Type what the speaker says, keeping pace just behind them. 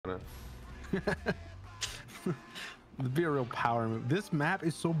It'd be a real power move. This map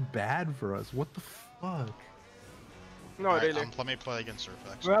is so bad for us. What the fuck? No, right, really. Let me play against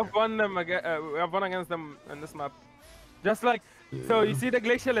Surfax. We have won them again. We have won against them in this map. Just like so, you see the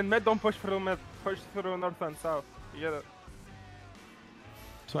glacial in mid. Don't push through mid. Push through north and south. You get it.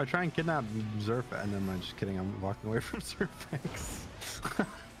 So I try and kidnap Zerf, and then I'm just kidding. I'm walking away from Zerfax.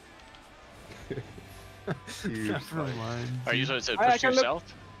 Never mind. Are you supposed to push to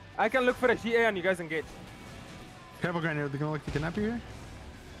south? I can look for a GA and you guys engage. Careful, Granny. They're gonna look to kidnap you here.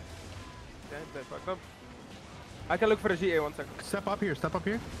 Okay, they fucked up. I can look for a GA. 1 second. Step up here. Step up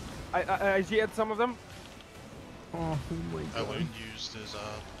here. I GA'd some of them. Oh my god. Owen used his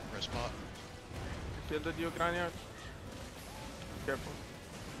wrist spot. Shielded you, Graniard. Careful.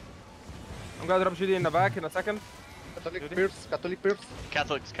 I'm gonna drop GD in the back in a second. Catholic Pierce, Catholic Pierce.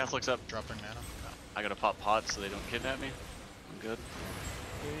 Catholic's up. Dropping mana. I gotta pop pots so they don't kidnap me. I'm good.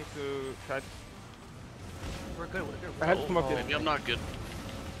 You need to try. We're good. I had smoke it. Maybe I'm not good.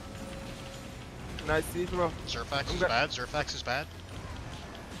 Nice siege, bro. Surfax is bad. Surfax is bad.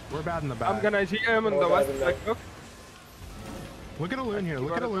 We're bad in the back. I'm gonna GM in the west. Like, look. Look at a loon here.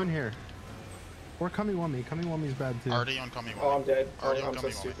 Look at a loon here. Or Kamiwami. Kamiwami's bad too. Already on Kamiwami. Oh, I'm dead. Already on I'm so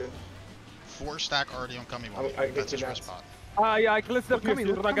Kamiwami. stupid. 4 stack already on Kamiwami. I get That's his kidnapped. wrist spot. Yeah, I clipped the Look, Kami,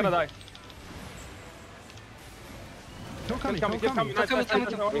 We're look, not gonna die. Kill Kami. Kill Kill Kami.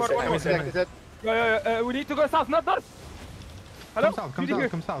 Kami. He's dead. Yeah, we need to go south, not north. Hello? Come south. Come GD here.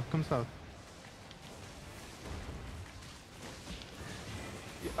 south. Come south. Come south.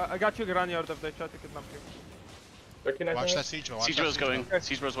 I got you, Graniard, if they try to kidnap you. They're kidnapping Watch us. that siege. Watch Siege that Rose going. Siege.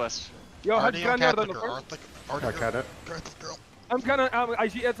 Siege Rose west. Yo, had Already on Graniard on Catholic the girl. front. Already got it. Catholic girl. I'm gonna, I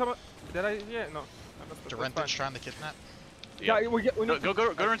GA'd some. Did I? Yeah, no. Dorenton's trying to kidnap. Yeah, we need Go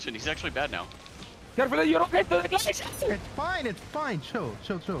Dorenton. He's actually bad now. Careful, you don't get to the glacier. It's fine. It's fine. Chill.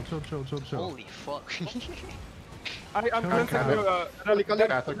 Chill. Chill. Chill. Chill. Chill. Chill. Holy fuck. I'm Chill, cleansing Catholic. you.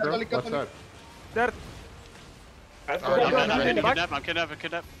 Catholic girl. What's that? There. Already on I'm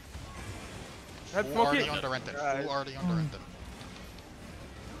kidnapped. Head Already smoky. on Dorenton. Full already on Dorenton.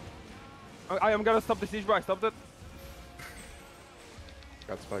 I am gonna stop the siege, bro. I stopped it.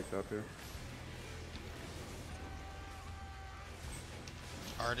 Got spiked up here.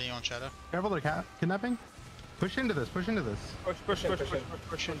 Already on Shadow. Careful, they're kidnapping. Push into this. Push into this. Push. Look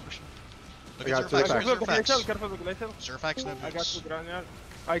I at got Zerfax. two Careful, Zerfax. careful, the glacier. Zerfax no I got boots. you, Graniard.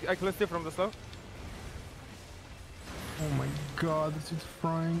 I clipped you from the slow. Oh my god, this is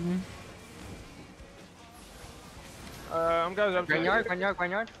frying me. I'm gonna jump. Graniard. I got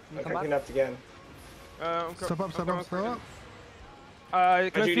kidnapped again. Step up. Step up. Step up. I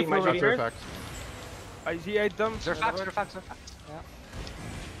clipped you My from GD. here. I G8 them. Zerfax. Yeah.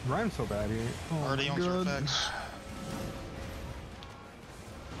 Rhyme's so bad here. Oh Already on god. Zerfax.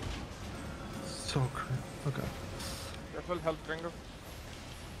 So crazy. Okay. Careful, help Ringo.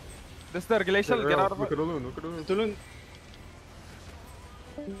 This is the glacial, get out of it. Look at the loon. Look at the loon.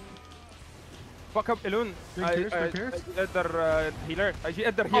 Fuck up Elun. I Pierce. GA'd their healer. I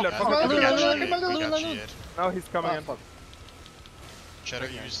GA'd their healer. Fuck up. We got G8. Now he's coming in. Shadow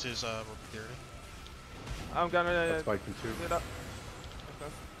used his rapidity. I'm gonna Spiked in two. do that.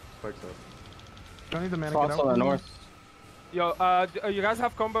 Spikes up. Don't need the mana. Cross Get out. on the north. Yo, you guys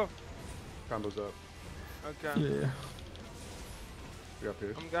have combo? Combos up. Okay. Yeah. We got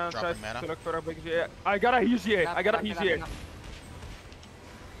Pierce. I'm gonna try Dropping mana. to look for a big GA. I got a huge GA. I got a huge GA.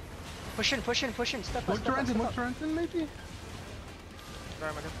 Push in. Step Look Dorenton, maybe?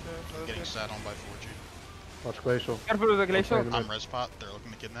 Getting sat on by 4G. Watch Glacial. Careful with the glacial. I'm res pot. They're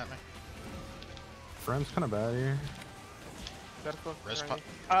looking to kidnap me. Rhyme's kind of bad here. Careful. Res pot.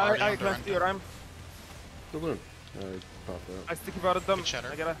 I classed you, Rhyme. The loon. I popped out. I sticky about them. Good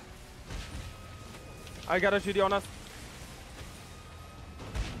cheddar. I got a GD on us.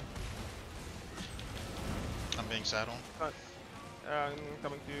 I'm being sat on. I'm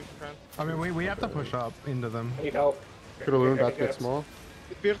coming to you, friend. I mean, we have to push up into them. I need help. Look at the loon. About to get small.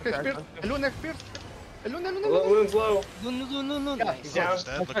 Pierce. Loon. Loon's low. No. Yeah, he's down. He's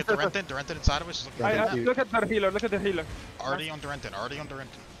dead. Look at Dorenton. Dorenton inside of us. Is looking Look at their healer. already on Dorenton. Already on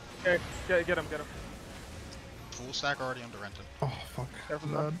Dorenton. Okay, get him. Full stack already on Dorenton. Oh fuck. Careful,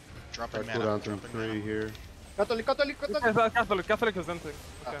 Bad. Dropping Cool mana. down to Dropping 3 mana. here. Catholic is entering.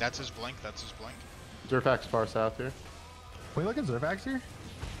 Okay. That's his blink. That's his blink. Zerfax far south here. Wait, look at Zerfax here.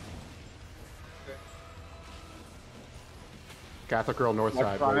 Catholic girl north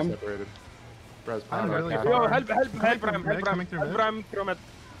side. Very separated. Res I'm power. really Yo, far. help Rhyme. Coming through mid. Rhyme through mid.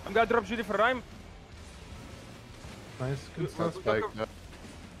 I'm gonna drop GD for Rhyme. Nice, good stuff. Spiked up.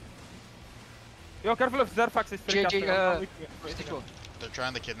 Yo, careful if Zerfax is free. JJ, Captain. stick roll. They're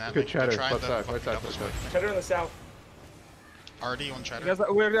trying to kidnap Good me. chatter. They're trying Left to side, fucking right side, double right smoke side. me. Cheddar in the south. RD on You chatter. guys,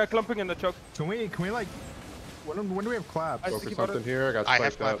 we're clumping in the choke. Can we like, when do we have claps? I Focus think about something it. here. I got I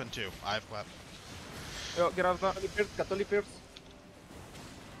have spiked up. clapping too. I have clap. Yo, get out of that. Catoli Pierce.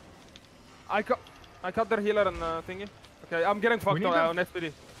 I cut their healer and thingy. Okay, I'm getting fucked need up to- on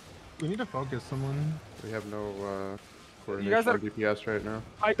SPD. We need to focus someone. We have no guys coordination are- on DPS right now.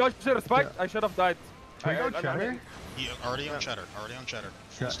 I dodged their spike. Yeah. I should have died. Can we go I- cheddar? He already on cheddar. Already on cheddar.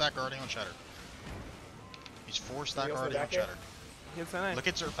 Full Yeah. stack already on cheddar. He's 4 stack He also already on back here? cheddar. He's an Look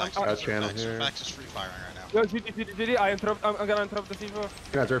at Zerfax. Got Look at channel Zerfax. here. Zerfax is free firing right now. Yo, GD, I'm gonna interrupt the Sivo.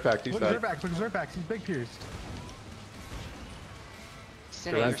 Yeah, Zerfax, he's Look at dead. Zerfax, look at Zerfax, he's big pierced.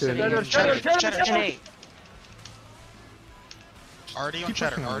 Cine, Dorenton. you're sitting. Cheddar. Cine. Already on Keep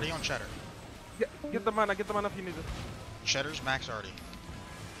cheddar. pushing him. Already on cheddar. Get the mana if you need it. Cheddar's max already.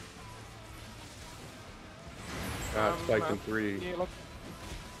 Spiked in 3. Yeah, look.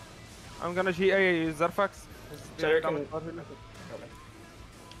 I'm gonna GA Zerfax. Cheddar can.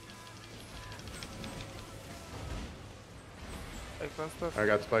 I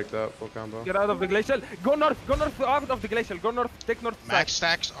got spiked up, full combo. Get out of the glacial. Go north out of the glacial. Go north, take north side. Max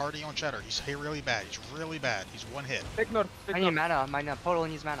stacks already on cheddar. He's really bad. He's really bad. He's one hit. Take north. I need mana. Polo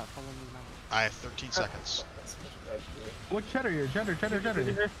needs mana. Polo needs mana. I have 13 seconds. Look cheddar here, cheddar.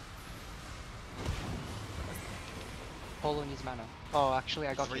 Polo needs mana. Oh, actually,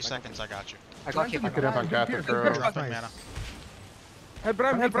 I got 3 keep, seconds. I got you. I got keep. You could have on Catholic girl. Dropping Nice. mana.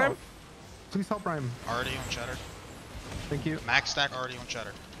 Help Bram. Please help Rhyme. Already on cheddar. Thank you. Max stack already on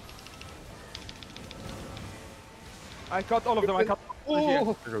cheddar. I cut all of them. I cut.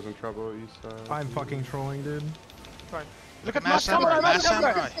 There goes in trouble, east side. I'm fucking trolling, dude. Fine. Look at Mass Samurai. Mass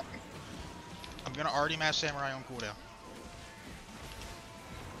Samurai. I'm gonna already Mass Samurai on cooldown.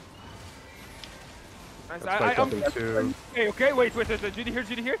 Nice. Got spiked up in 2. Okay, wait.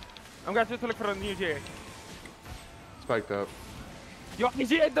 GD here. I'm gonna to look for a new GA. Spiked up. Yo, I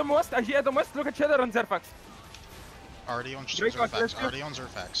GA'd them west. Look at Cheddar and Zerfax. Already on Drake, Zerfax. let's go. Already on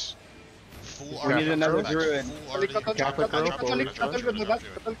Zerfax. Full We already need on another Zerfax. druid. Full already on Catholic girl,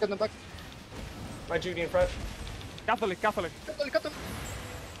 forward. My Judy in front. Catholic. Careful of the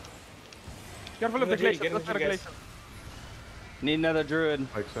Get in the glacier. G, That's get in the the G, guys. glacier. Need another druid.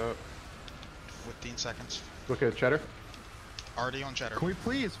 Spikes up. 15 seconds. Look at cheddar. Already on cheddar. Can we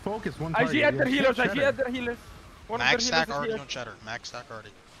please focus one I target? GA'd their Yeah, healers. cheddar. One of Max their stack healers already is on cheddar. Max stack already.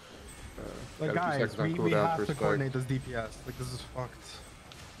 Like Got 2 guys, seconds on we cooldown have for to spike. coordinate this DPS. Like this is fucked.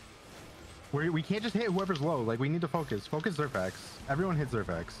 We can't just hit whoever's low. Like we need to focus. Focus Zerfax. Everyone hit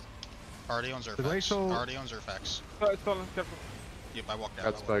Zerfax. Already on Zerfax. glacial- Already on Zerfax. Stolen. Careful. Yep, I walked out.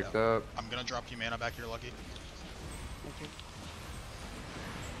 Got spiked up. I'm gonna drop you mana back here, Lucky. Thank you.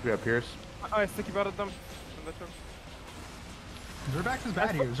 We got Pierce. I sticky batted them. Zerfax is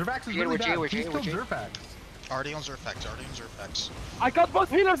bad here. Zerfax is really bad. Please kill Zerfax. Already on Zerfax. Already on Zerfax. I got both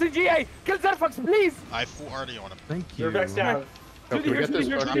healers in GA. Kill Zerfax, please. I have full RD on him. Thank you. Your back's down. Oh, can we get this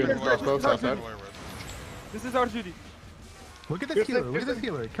Judy, fucking Judy, crossbow outside? This is our Judy. Look at this Here's healer. the- Look at this here's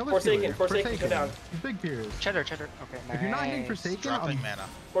the- healer. Kill this Forsaken, healer. Forsaken, go down. He's big Pierce. Cheddar. Okay, nice. If you're not hitting Forsaken, Dropping I'm mana.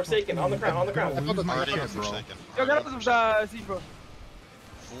 Forsaken, on the ground, on the ground. gonna lose my Already on shit, bro. Forsaken. Yo, get Already out on of Forsaken. the Sivo.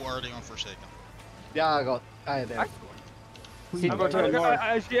 Full RD on Forsaken. Yeah, I got. I there. Please. I'm going to ignore.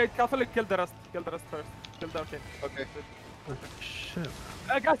 I GA Catholic. Kill the rest first. Kill the arcane. Okay. Shit.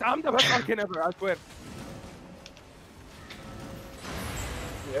 Guys, I'm the best arcane ever. I swear.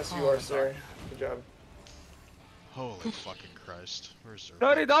 Yes, you are, sir. Good job. Holy fucking Christ. Where's Zerfax?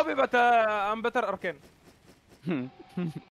 Sorry, Dobby, but I'm better arcane.